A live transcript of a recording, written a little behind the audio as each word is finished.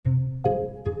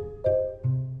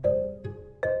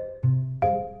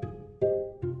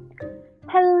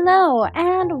Hello,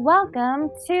 and welcome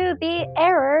to the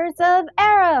Errors of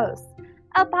Eros,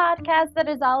 a podcast that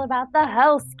is all about the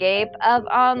hellscape of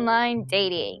online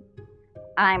dating.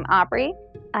 I'm Aubrey.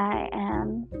 I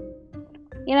am,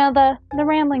 the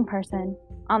rambling person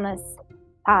on this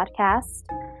podcast.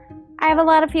 I have a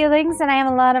lot of feelings and I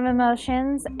have a lot of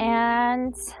emotions,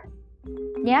 and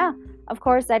yeah, of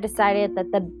course, I decided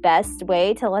that the best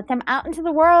way to let them out into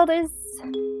the world is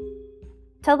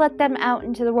to let them out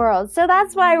into the world. So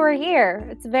that's why we're here.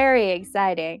 It's very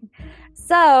exciting.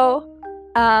 So,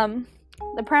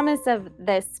 the premise of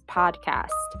this podcast,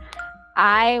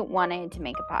 I wanted to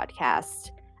make a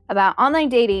podcast about online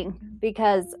dating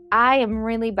because I am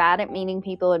really bad at meeting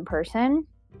people in person.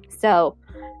 So,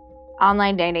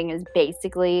 online dating is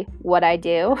basically what I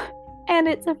do. And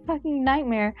it's a fucking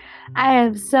nightmare. I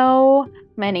have so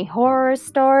many horror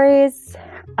stories.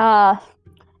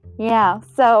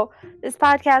 So this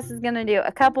podcast is going to do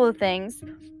a couple of things.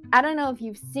 I don't know if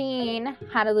you've seen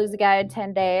How to Lose a Guy in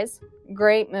 10 Days.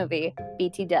 Great movie.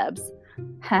 BT dubs.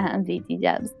 BT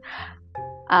dubs.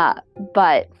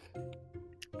 But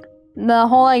the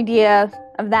whole idea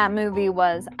of that movie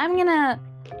was I'm going to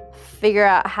figure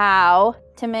out how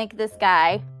to make this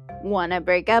guy want to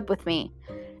break up with me.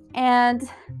 And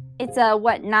it's a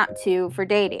what not to for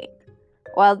dating.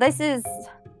 Well, this is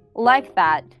like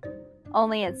that,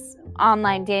 only it's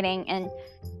online dating, and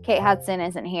Kate Hudson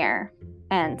isn't here,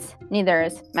 and neither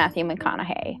is Matthew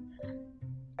McConaughey.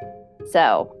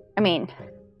 So,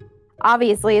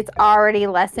 obviously it's already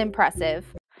less impressive.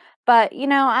 But,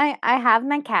 I have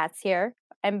my cats here.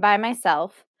 I'm by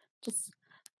myself, just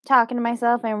talking to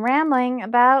myself and rambling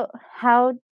about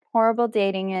how horrible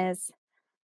dating is.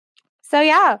 So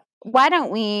yeah, why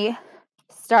don't we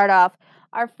start off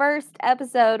our first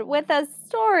episode with a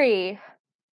story?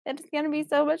 It's going to be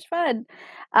so much fun.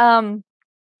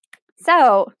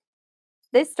 So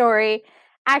this story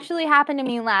actually happened to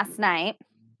me last night.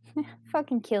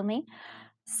 Fucking kill me.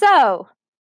 So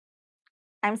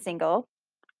I'm single,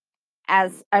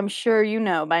 as I'm sure you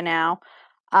know by now.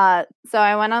 So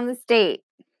I went on this date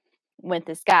with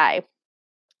this guy.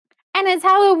 And it's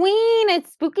Halloween.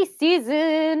 It's spooky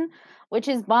season, which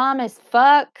is bomb as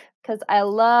fuck because I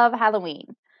love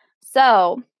Halloween.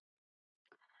 So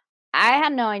I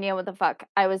had no idea what the fuck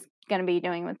I was going to be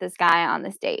doing with this guy on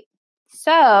this date.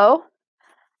 So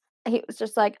he was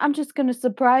just like, I'm just going to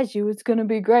surprise you. It's going to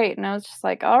be great. And I was just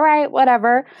like, all right,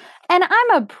 whatever. And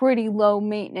I'm a pretty low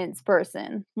maintenance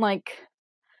person. Like,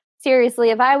 seriously,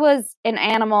 if I was an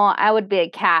animal, I would be a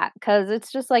cat. Because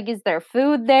it's just like, is there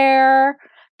food there?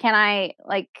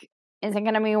 Is it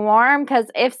going to be warm? Because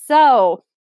if so,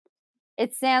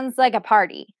 it sounds like a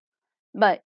party.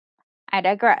 But I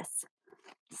digress.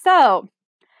 So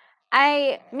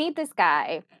I meet this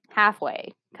guy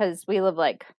halfway because we live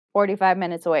like 45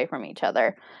 minutes away from each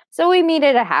other. So we meet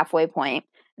at a halfway point.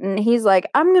 And he's like,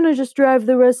 I'm going to just drive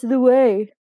the rest of the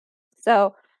way.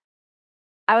 So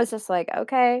I was just like,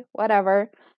 okay, whatever.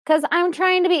 Because I'm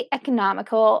trying to be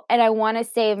economical and I want to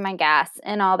save my gas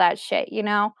and all that shit,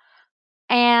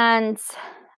 And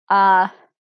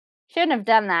shouldn't have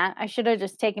done that. I should have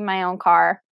just taken my own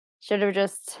car. Should have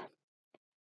just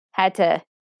had to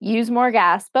use more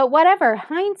gas. But whatever.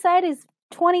 Hindsight is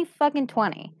 20.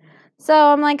 So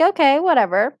I'm like, okay,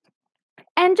 whatever.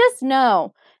 And just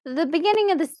know, the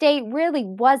beginning of this date really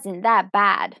wasn't that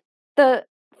bad. The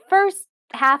first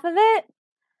half of it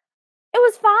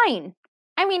was fine.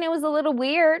 It was a little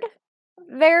weird.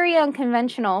 Very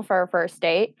unconventional for a first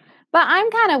date. But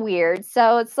I'm kind of weird.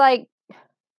 So it's like,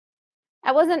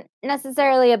 it wasn't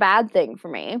necessarily a bad thing for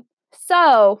me.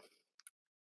 So,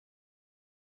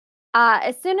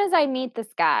 as soon as I meet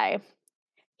this guy,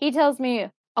 he tells me,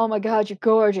 oh my God, you're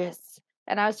gorgeous.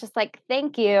 And I was just like,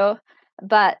 thank you,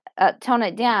 but tone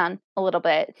it down a little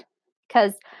bit.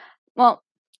 Because,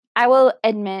 I will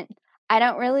admit, I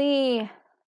don't really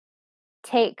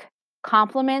take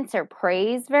compliments or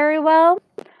praise very well.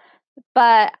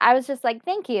 But I was just like,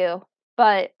 thank you.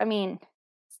 But,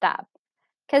 stop.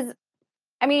 Because,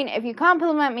 if you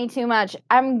compliment me too much,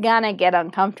 I'm gonna get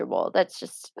uncomfortable. That's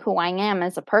just who I am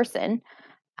as a person.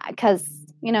 Because,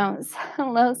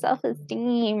 low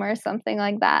self-esteem or something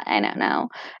like that. I don't know.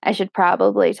 I should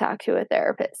probably talk to a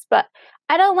therapist. But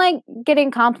I don't like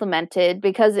getting complimented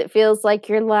because it feels like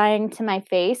you're lying to my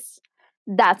face.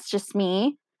 That's just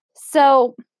me.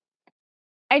 So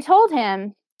I told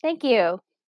him, thank you.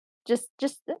 Just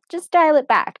dial it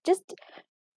back. Just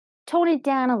tone it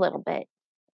down a little bit.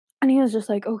 And he was just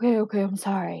like, okay, I'm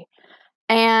sorry.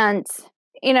 And,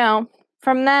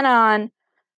 from then on,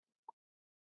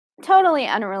 totally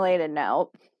unrelated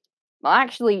note. Well,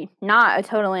 actually, not a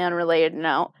totally unrelated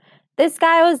note. This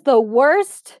guy was the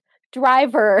worst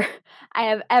driver I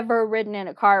have ever ridden in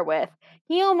a car with.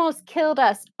 He almost killed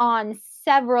us on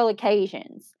several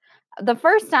occasions. The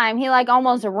first time, he like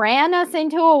almost ran us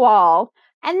into a wall,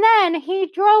 and then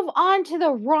he drove onto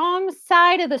the wrong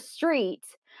side of the street.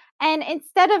 And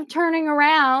instead of turning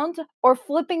around or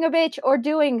flipping a bitch or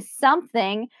doing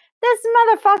something, this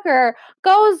motherfucker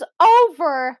goes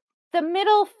over the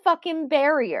middle fucking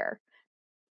barrier.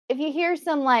 If you hear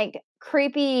some like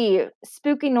creepy,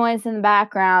 spooky noise in the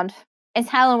background, it's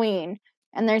Halloween,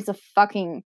 and there's a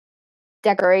fucking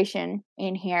decoration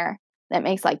in here that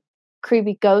makes like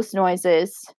creepy ghost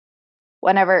noises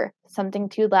whenever something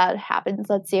too loud happens.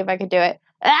 Let's see if I could do it.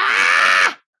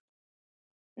 Ah!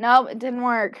 Nope, it didn't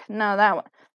work. No, that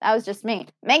was just me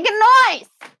making noise.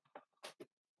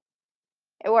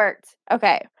 It worked.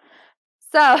 Okay.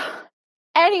 So,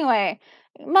 anyway,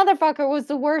 motherfucker was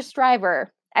the worst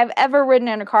driver I've ever ridden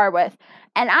in a car with.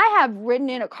 And I have ridden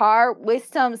in a car with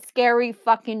some scary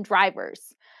fucking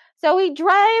drivers. So he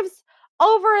drives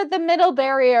over the middle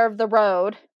barrier of the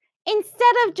road.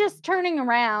 Instead of just turning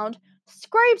around,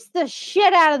 scrapes the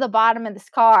shit out of the bottom of this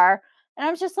car. And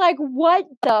I'm just like, what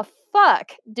the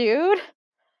fuck, dude?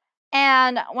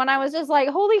 And when I was just like,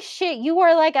 holy shit, you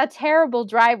are like a terrible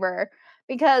driver.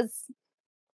 Because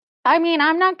I mean,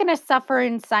 I'm not going to suffer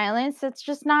in silence. It's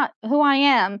just not who I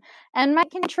am. And might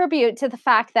contribute to the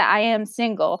fact that I am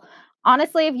single.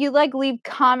 Honestly, if you like leave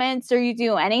comments or you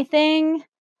do anything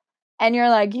and you're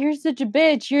like, you're such a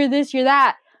bitch, you're this, you're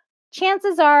that,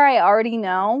 chances are I already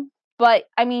know. But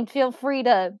I mean, feel free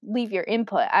to leave your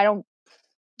input.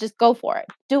 Just go for it.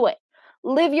 Do it.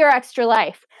 Live your extra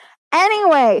life.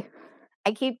 Anyway,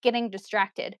 I keep getting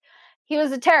distracted. He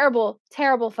was a terrible,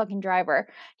 terrible fucking driver.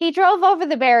 He drove over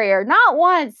the barrier, not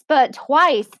once, but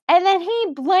twice. And then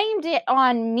he blamed it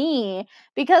on me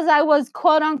because I was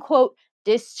quote unquote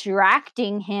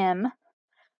distracting him.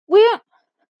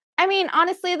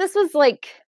 Honestly, this was like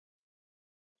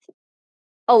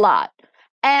a lot.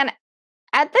 And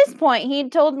at this point, he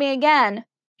told me again,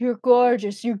 you're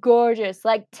gorgeous,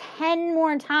 like 10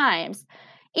 more times.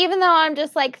 Even though I'm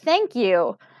just like, thank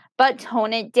you, but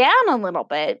tone it down a little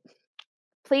bit.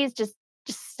 Please just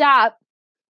stop.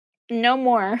 No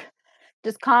more.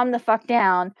 Just calm the fuck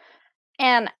down.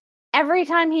 And every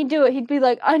time he'd do it, he'd be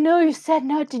like, I know you said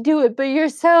not to do it, but you're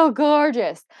so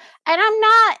gorgeous. And I'm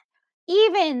not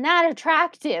even that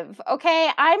attractive, okay?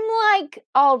 I'm like,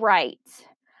 all right.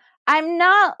 I'm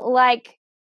not like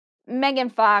Megan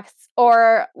Fox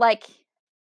or like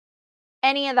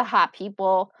any of the hot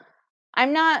people.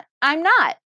 I'm not. I'm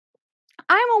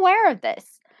aware of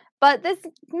this. But this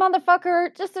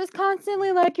motherfucker just is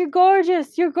constantly like, you're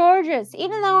gorgeous,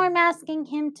 even though I'm asking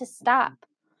him to stop.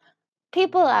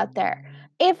 People out there,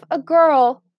 if a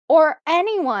girl or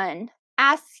anyone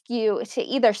asks you to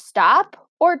either stop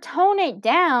or tone it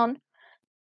down,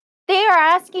 they are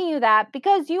asking you that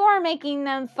because you are making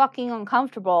them fucking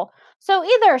uncomfortable. So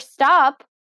either stop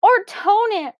or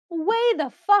tone it way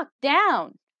the fuck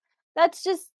down. That's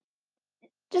just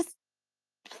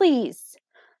please.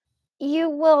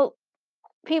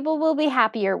 People will be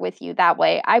happier with you that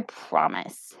way, I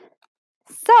promise.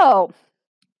 So,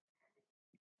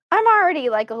 I'm already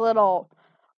like a little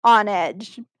on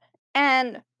edge.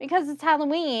 And because it's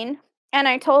Halloween, and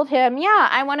I told him, yeah,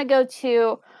 I want to go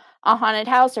to a haunted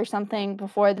house or something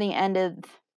before the end of,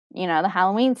 the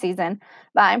Halloween season,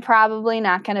 but I'm probably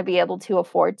not going to be able to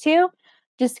afford to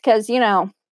just because,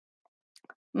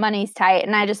 money's tight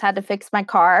and I just had to fix my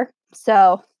car.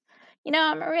 So,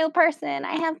 I'm a real person.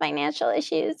 I have financial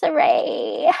issues.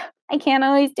 Hooray. I can't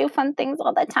always do fun things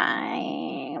all the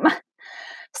time.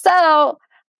 So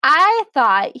I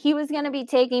thought he was going to be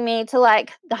taking me to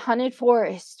like the haunted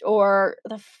forest or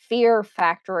the fear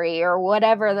factory or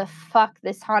whatever the fuck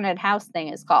this haunted house thing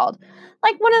is called.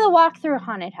 Like one of the walkthrough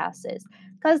haunted houses.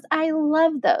 Because I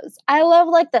love those. I love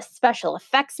like the special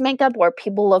effects makeup where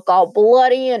people look all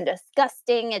bloody and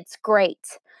disgusting. It's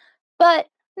great. But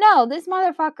no, this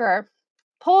motherfucker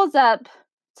pulls up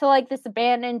to like this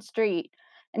abandoned street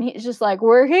and he's just like,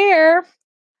 we're here.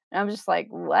 And I'm just like,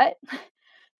 what?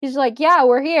 He's like, yeah,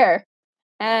 we're here.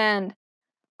 And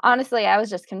honestly, I was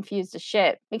just confused as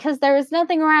shit because there was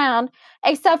nothing around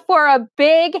except for a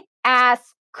big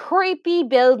ass creepy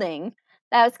building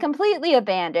that was completely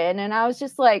abandoned. And I was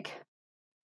just like,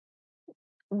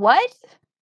 what?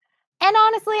 And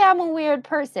honestly, I'm a weird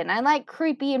person. I like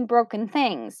creepy and broken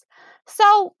things.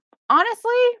 So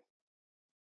honestly,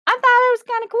 I thought it was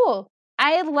kind of cool.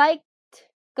 I liked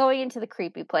going into the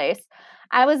creepy place.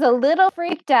 I was a little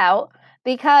freaked out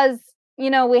because,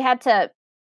 we had to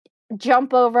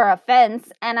jump over a fence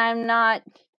and I'm not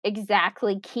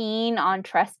exactly keen on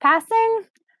trespassing,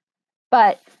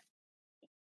 but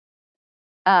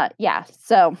yeah,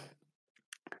 so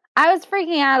I was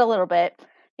freaking out a little bit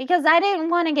because I didn't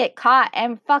want to get caught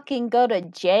and fucking go to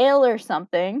jail or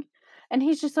something. And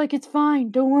he's just like, it's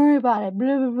fine, don't worry about it.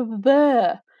 Blah, blah, blah, blah,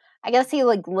 blah. I guess he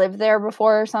like lived there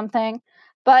before or something.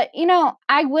 But you know,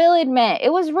 I will admit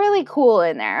it was really cool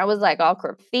in there. It was like all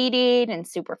graffitied and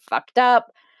super fucked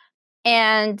up.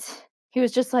 And he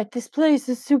was just like, this place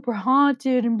is super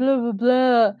haunted and blah, blah,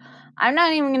 blah. I'm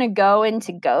not even going to go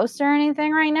into ghosts or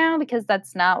anything right now because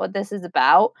that's not what this is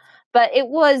about. But it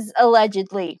was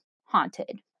allegedly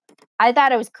haunted. I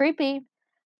thought it was creepy.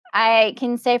 I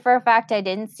can say for a fact I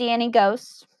didn't see any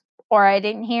ghosts or I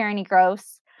didn't hear any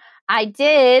ghosts. I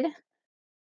did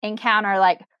encounter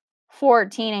like 4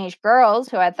 teenage girls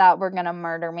who I thought were going to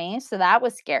murder me. So that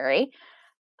was scary.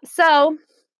 So,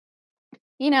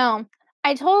 you know,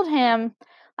 I told him,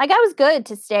 like, I was good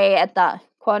to stay at the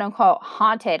quote unquote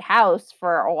haunted house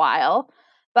for a while,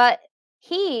 but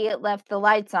he left the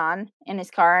lights on in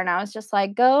his car, and I was just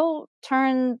like, go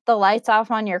turn the lights off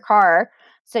on your car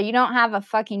so you don't have a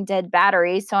fucking dead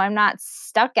battery, so I'm not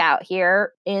stuck out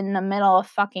here in the middle of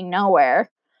fucking nowhere.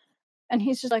 And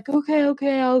he's just like, okay,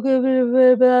 I'll go,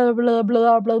 blah, blah, blah,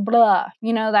 blah, blah, blah,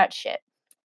 you know, that shit.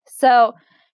 So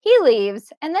he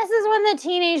leaves, and this is when the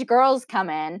teenage girls come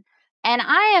in, and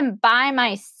I am by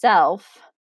myself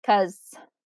because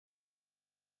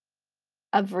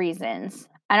of reasons.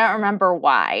 I don't remember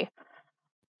why.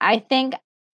 I think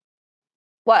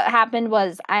what happened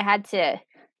was I had to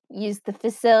use the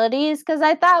facilities because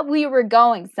I thought we were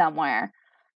going somewhere.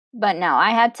 But no, I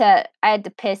had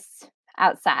to piss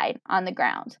outside on the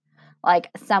ground like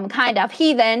some kind of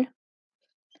heathen.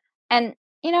 And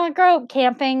you know, I grew up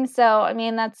camping, so I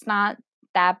mean that's not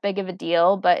that big of a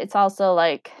deal, but it's also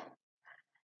like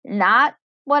not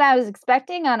what I was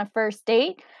expecting on a first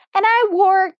date. And I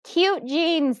wore cute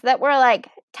jeans that were like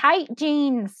tight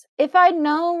jeans. If I'd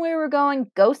known we were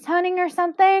going ghost hunting or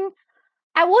something,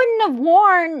 I wouldn't have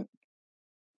worn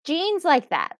jeans like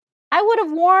that. I would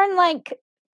have worn like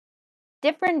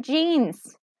different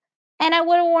jeans and I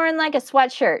would have worn like a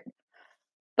sweatshirt.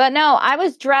 But no, I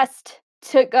was dressed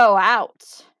to go out.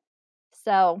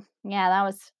 So, yeah,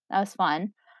 that was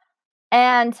fun.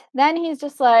 And then he's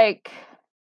just like,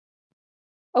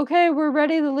 okay, we're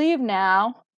ready to leave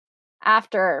now.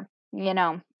 After, you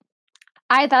know,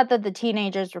 I thought that the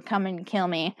teenagers were coming to kill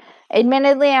me.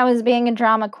 Admittedly, I was being a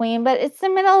drama queen, but it's the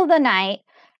middle of the night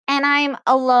and I'm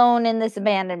alone in this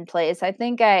abandoned place. I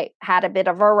think I had a bit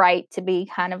of a right to be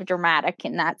kind of dramatic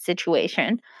in that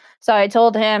situation. So I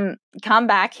told him, come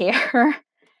back here.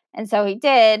 And so he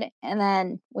did. And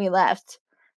then we left.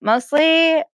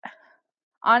 Mostly,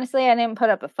 honestly, I didn't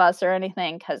put up a fuss or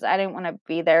anything because I didn't want to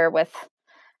be there with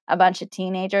a bunch of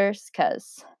teenagers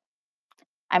because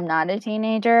I'm not a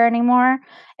teenager anymore.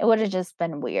 It would have just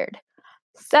been weird.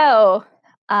 So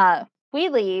we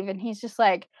leave and he's just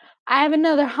like, I have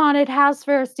another haunted house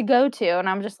for us to go to. And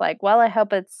I'm just like, well, I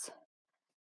hope it's,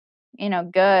 you know,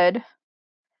 good.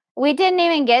 We didn't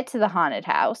even get to the haunted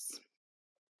house.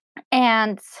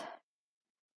 And,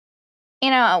 you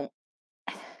know,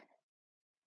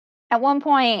 at one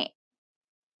point,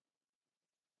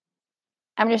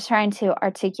 I'm just trying to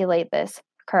articulate this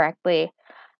correctly.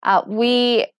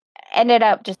 We ended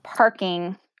up just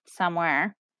parking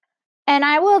somewhere. And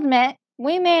I will admit,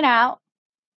 we made out.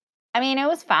 I mean, it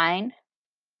was fine.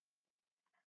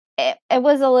 It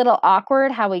was a little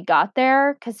awkward how we got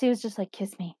there because he was just like,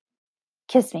 kiss me,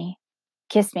 kiss me,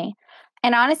 kiss me.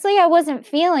 And honestly, I wasn't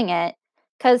feeling it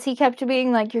because he kept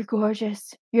being like, you're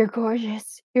gorgeous, you're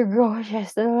gorgeous, you're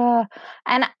gorgeous.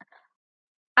 And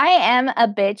I am a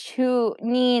bitch who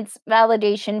needs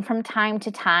validation from time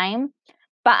to time,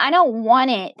 but I don't want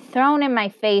it thrown in my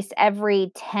face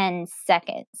every 10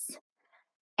 seconds.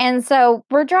 And so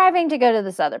we're driving to go to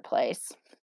this other place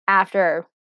after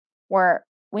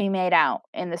we made out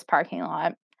in this parking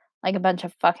lot like a bunch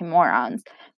of fucking morons.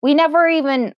 We never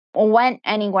even went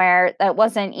anywhere that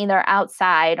wasn't either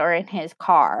outside or in his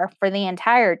car for the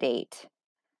entire date.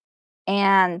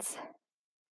 And,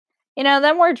 you know,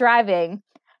 then we're driving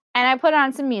and I put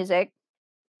on some music.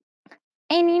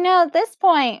 And, you know, at this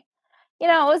point, you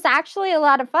know, it was actually a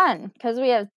lot of fun because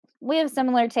we have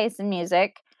similar tastes in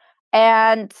music.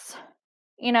 And,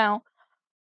 you know,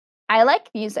 I like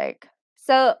music.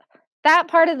 So that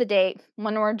part of the date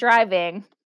when we're driving,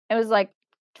 it was like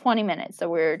 20 minutes that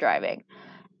we were driving.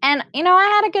 And you know, I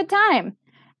had a good time.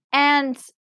 And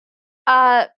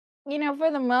you know, for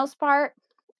the most part.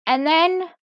 And then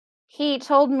he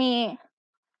told me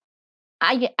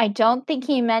I don't think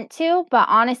he meant to, but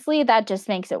honestly that just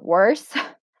makes it worse.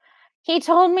 He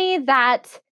told me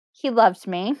that he loved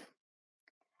me.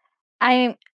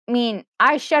 I mean,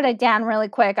 I shut it down really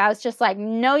quick. I was just like,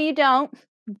 no, you don't.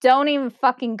 Don't even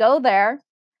fucking go there.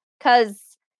 Because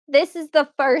this is the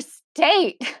first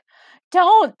date.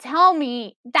 Don't tell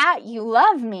me that you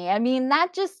love me. I mean,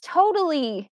 that just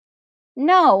totally,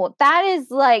 no, that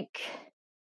is like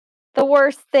the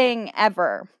worst thing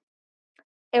ever.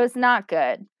 It was not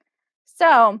good.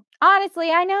 So,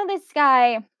 honestly, I know this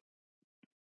guy,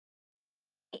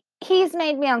 he's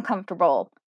made me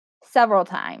uncomfortable several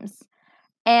times.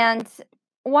 And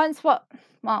once,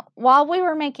 while we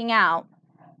were making out,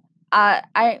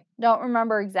 I don't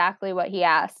remember exactly what he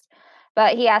asked,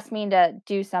 but he asked me to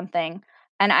do something,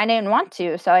 and I didn't want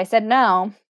to, so I said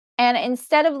no. And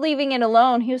instead of leaving it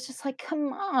alone, he was just like,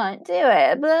 come on, do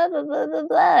it, blah, blah, blah, blah,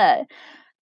 blah.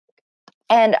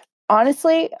 And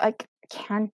honestly, I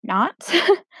cannot.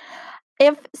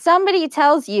 If somebody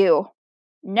tells you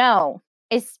no,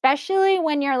 especially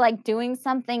when you're like doing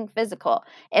something physical,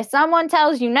 if someone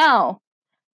tells you no,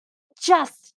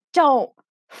 just don't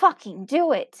fucking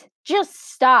do it.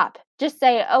 Just stop. Just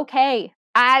say, okay,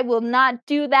 I will not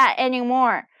do that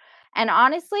anymore. And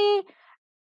honestly,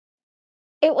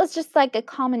 it was just like a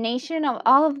combination of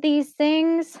all of these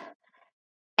things.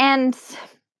 And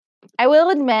I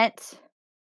will admit,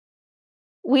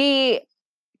 we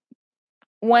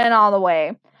went all the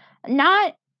way.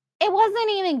 It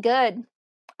wasn't even good.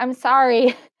 I'm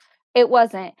sorry. It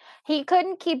wasn't. He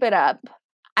couldn't keep it up.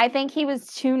 I think he was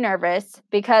too nervous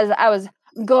because I was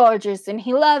gorgeous and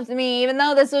he loves me, even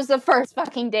though this was the first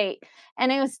fucking date.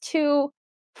 And it was too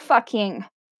fucking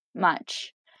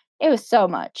much. It was so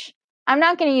much. I'm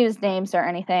not going to use names or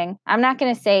anything. I'm not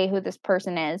going to say who this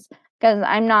person is because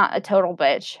I'm not a total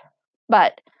bitch.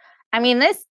 But, I mean,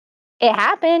 it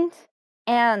happened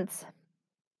and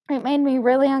it made me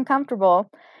really uncomfortable.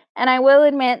 And I will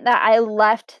admit that I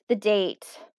left the date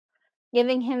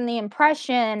giving him the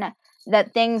impression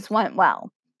that things went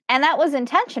well. And that was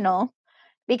intentional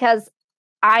because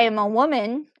I am a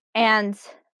woman and,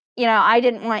 I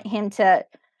didn't want him to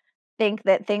think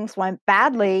that things went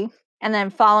badly and then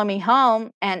follow me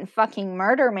home and fucking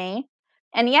murder me.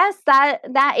 And yes,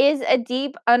 that is a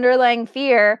deep underlying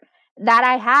fear that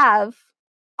I have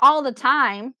all the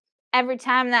time, every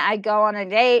time that I go on a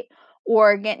date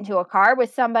or get into a car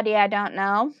with somebody I don't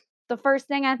know. The first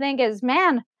thing I think is,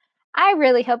 man, I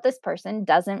really hope this person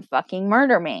doesn't fucking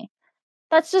murder me.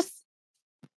 That's just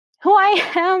who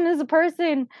I am as a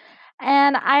person.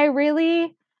 And I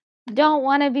really don't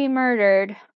want to be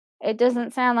murdered. It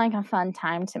doesn't sound like a fun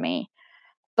time to me.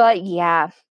 But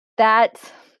yeah, that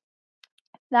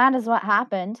is what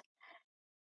happened.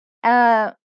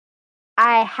 I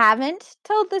haven't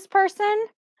told this person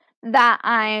that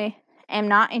I am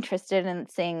not interested in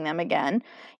seeing them again.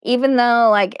 Even though,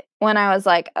 like, when I was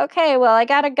like, okay, well, I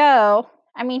gotta go.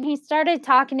 I mean, he started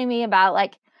talking to me about,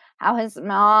 like, how his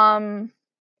mom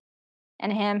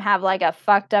and him have, like, a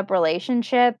fucked up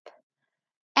relationship.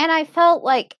 And I felt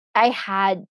like I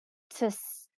had to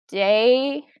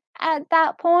stay at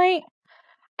that point.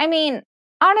 I mean,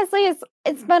 honestly,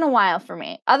 it's been a while for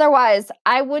me. Otherwise,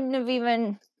 I wouldn't have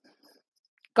even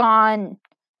gone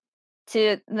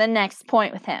to the next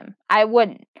point with him. I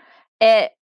wouldn't. I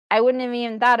wouldn't have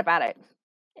even thought about it.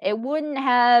 It wouldn't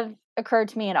have occurred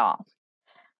to me at all.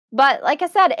 But like I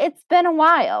said, it's been a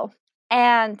while.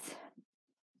 And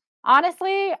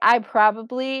honestly, I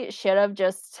probably should have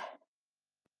just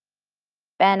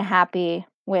been happy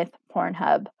with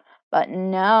Pornhub. But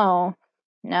no,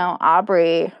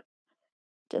 Aubrey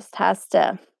just has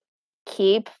to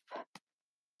keep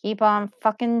on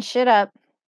fucking shit up.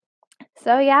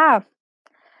 So yeah.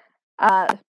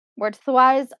 Word to the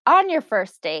wise on your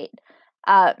first date.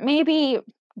 Maybe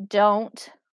don't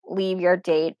leave your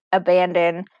date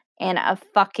abandoned in a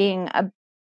fucking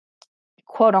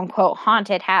quote unquote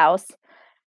haunted house.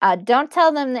 Don't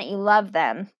tell them that you love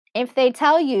them. If they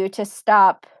tell you to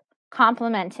stop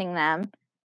complimenting them,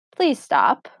 please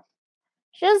stop.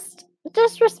 Just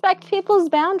respect people's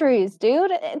boundaries,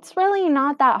 dude. It's really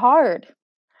not that hard.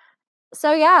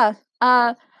 So yeah,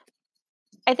 I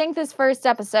think this first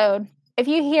episode, if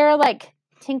you hear like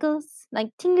tinkles, like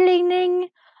tingling,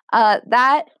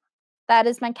 that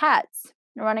is my cats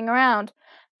running around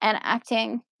and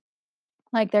acting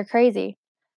like they're crazy.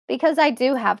 Because I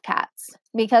do have cats.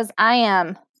 Because I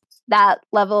am that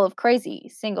level of crazy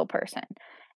single person.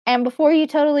 And before you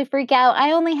totally freak out,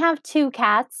 I only have 2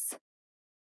 cats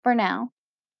for now.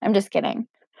 I'm just kidding.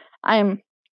 I'm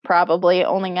probably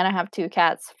only going to have 2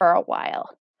 cats for a while.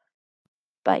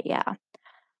 But yeah.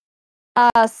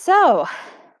 So,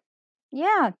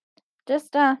 yeah.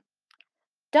 Just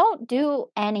don't do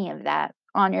any of that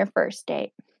on your first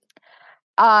date.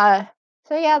 So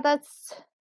yeah, that's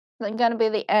gonna be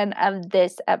the end of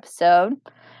this episode.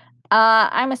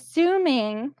 I'm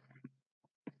assuming,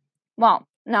 well,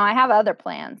 no, I have other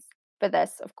plans for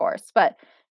this, of course, but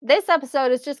this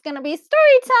episode is just gonna be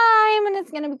story time, and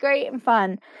it's gonna be great and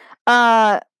fun.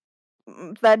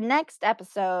 The next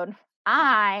episode,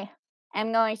 I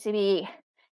am going to be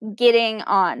getting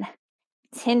on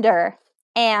Tinder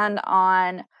and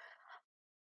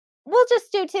we'll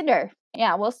just do Tinder.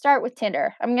 Yeah, we'll start with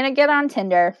Tinder. I'm going to get on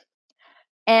Tinder,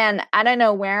 and I don't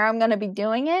know where I'm going to be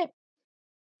doing it.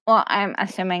 Well, I'm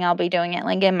assuming I'll be doing it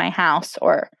like in my house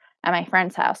or at my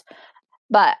friend's house.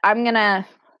 But I'm going to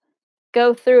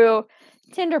go through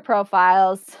Tinder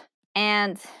profiles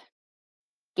and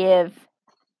give,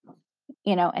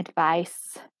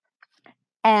 advice.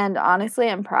 And honestly,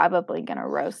 I'm probably going to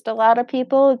roast a lot of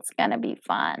people. It's going to be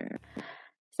fun.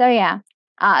 So yeah,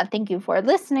 thank you for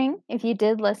listening. If you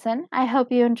did listen, I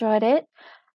hope you enjoyed it.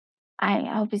 I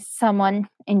hope someone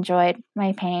enjoyed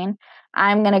my pain.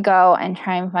 I'm going to go and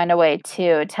try and find a way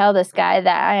to tell this guy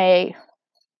that I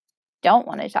don't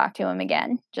want to talk to him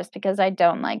again, just because I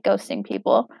don't like ghosting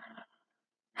people.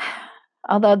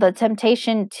 Although the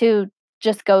temptation to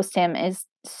just ghost him is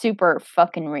super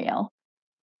fucking real.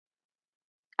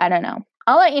 I don't know.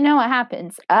 I'll let you know what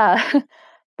happens.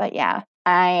 But yeah,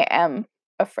 I am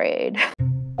afraid.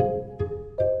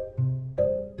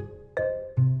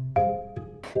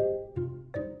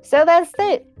 So that's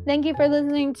it. Thank you for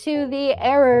listening to the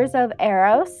Errors of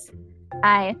Eros.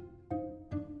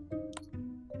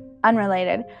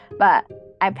 Unrelated, but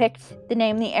I picked the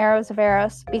name the Errors of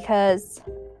Eros because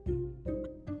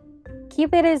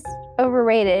Cupid is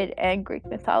overrated and Greek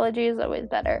mythology is always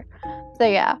better. So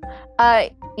yeah,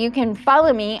 you can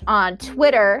follow me on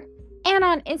Twitter and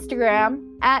on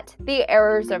Instagram at the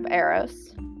Errors of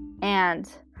Eros. And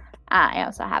I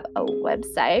also have a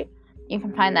website. You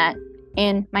can find that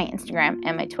in my Instagram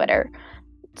and my Twitter.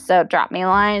 So drop me a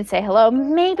line, say hello,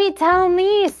 maybe tell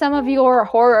me some of your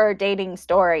horror dating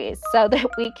stories so that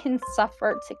we can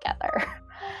suffer together.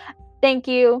 Thank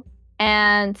you.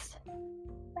 And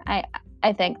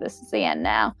I think this is the end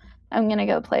now. I'm going to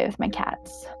go play with my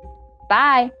cats.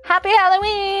 Bye. Happy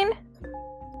Halloween.